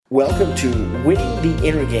Welcome to Winning the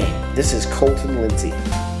Inner Game. This is Colton Lindsay.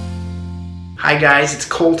 Hi guys, it's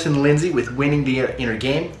Colton Lindsay with Winning the Inner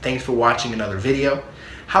Game. Thanks for watching another video.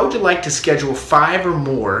 How would you like to schedule 5 or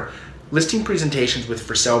more listing presentations with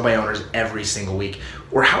for sale by owners every single week?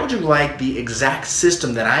 Or how would you like the exact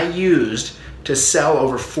system that I used to sell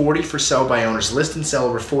over 40 for sale by owners, list and sell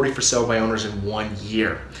over 40 for sale by owners in 1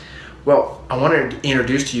 year? Well, I want to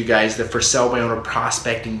introduce to you guys the For Sale by Owner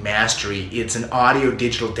Prospecting Mastery. It's an audio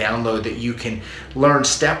digital download that you can learn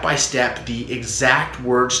step by step the exact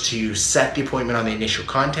words to set the appointment on the initial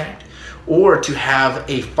contact, or to have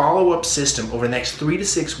a follow-up system over the next 3 to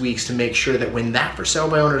 6 weeks to make sure that when that For Sale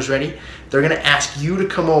by Owner is ready, they're going to ask you to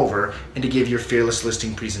come over and to give your fearless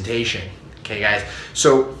listing presentation. Okay, guys?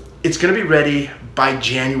 So it's going to be ready by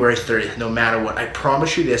January 30th, no matter what. I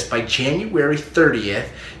promise you this, by January 30th,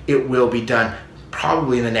 it will be done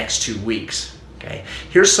probably in the next 2 weeks. Okay.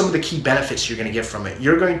 Here's some of the key benefits you're going to get from it.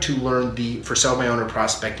 You're going to learn the For Sale by Owner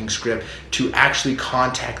prospecting script to actually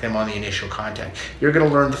contact them on the initial contact. You're going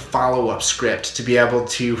to learn the follow-up script to be able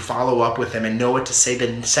to follow up with them and know what to say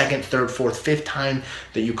the second, third, fourth, fifth time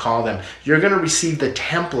that you call them. You're going to receive the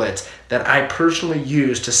templates that I personally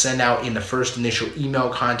use to send out in the first initial email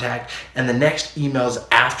contact and the next emails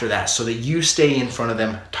after that, so that you stay in front of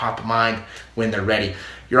them top of mind when they're ready.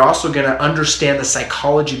 You're also going to understand the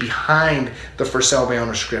psychology behind the For Sale by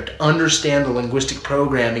Owner script, understand the linguistic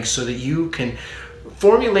programming so that you can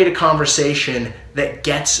formulate a conversation that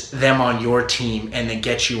gets them on your team and then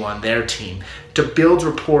gets you on their team, to build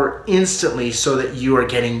rapport instantly so that you are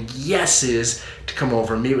getting yeses to come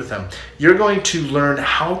over and meet with them. You're going to learn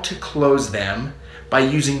how to close them by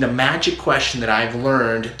using the magic question that I've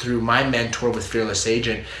learned through my mentor with Fearless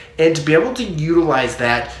Agent, and to be able to utilize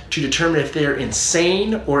that to determine if they're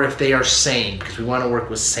insane or if they are sane, because we want to work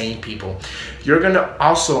with sane people. You're going to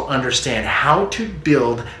also understand how to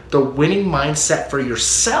build the winning mindset for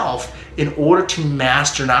yourself in order to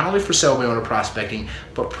master not only For Sale by Owner prospecting,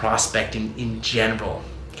 but prospecting in general.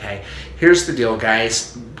 Okay, here's the deal,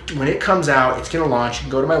 guys. When it comes out, it's going to launch. You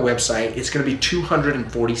can go to my website. It's going to be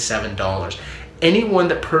 $247. Anyone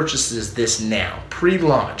that purchases this now,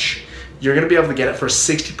 pre-launch, you're going to be able to get it for a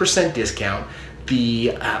 60% discount.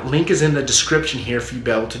 The link is in the description here for you to be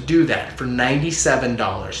able to do that for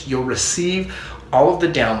 $97. You'll receive all of the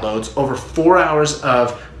downloads, over 4 hours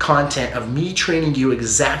of content of me training you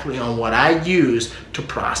exactly on what I use to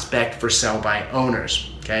prospect for sale by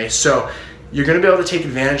owners. Okay, so you're going to be able to take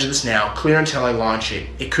advantage of this now, clear until I launch it.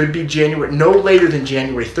 It could be January, no later than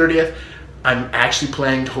January 30th. I'm actually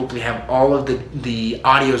planning to hopefully have all of the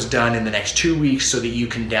audios done in the next 2 weeks so that you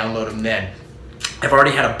can download them then. I've already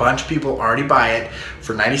had a bunch of people already buy it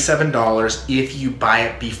for $97 if you buy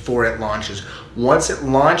it before it launches. Once it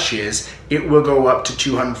launches, it will go up to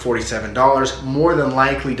 $247. More than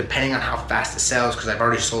likely, depending on how fast it sells, because I've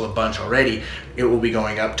already sold a bunch already, it will be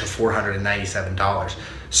going up to $497.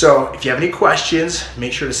 So if you have any questions,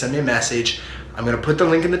 make sure to send me a message. I'm going to put the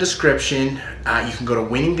link in the description. You can go to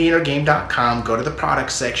winningtheinnergame.com, go to the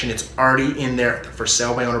product section. It's already in there for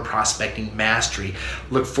Sale by Owner Prospecting Mastery.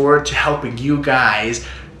 Look forward to helping you guys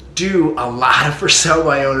do a lot of For Sale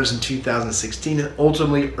by Owners in 2016 and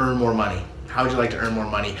ultimately earn more money. How would you like to earn more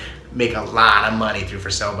money? Make a lot of money through For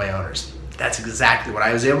Sale by Owners. That's exactly what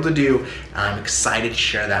I was able to do, and I'm excited to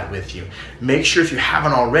share that with you. Make sure, if you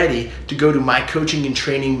haven't already, to go to my coaching and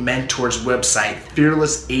training mentor's website,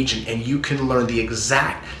 Fearless Agent, and you can learn the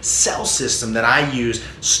exact sell system that I use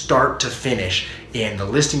start to finish in the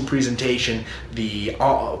listing presentation, the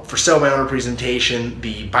For Sale by Owner presentation,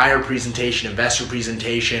 the buyer presentation, investor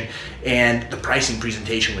presentation, and the pricing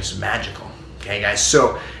presentation, which is magical. Okay, guys,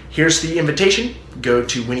 so here's the invitation. Go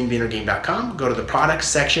to winningtheinnergame.com, go to the products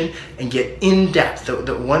section, and get in depth.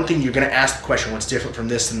 The one thing you're going to ask the question, what's different from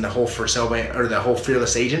this than the whole For Sale by, or the whole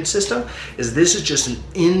Fearless Agent system, is this is just an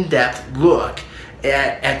in-depth look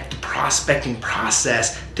at the prospecting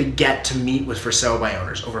process to get to meet with For Sale by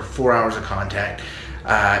Owners. Over 4 hours of contact.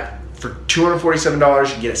 For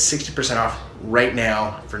 $247, you get it 60% off right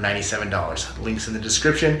now for $97. Links in the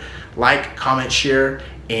description. Like, comment, share,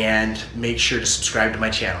 and make sure to subscribe to my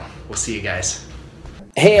channel. We'll see you guys.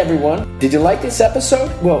 Hey everyone, did you like this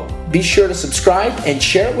episode? Well, be sure to subscribe and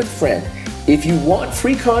share it with a friend. If you want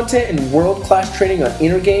free content and world-class training on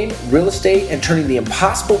inner game, real estate, and turning the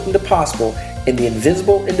impossible into possible and the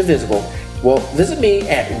invisible into visible, well, visit me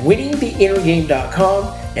at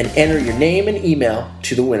winningtheinnergame.com and enter your name and email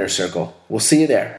to the winner circle. We'll see you there.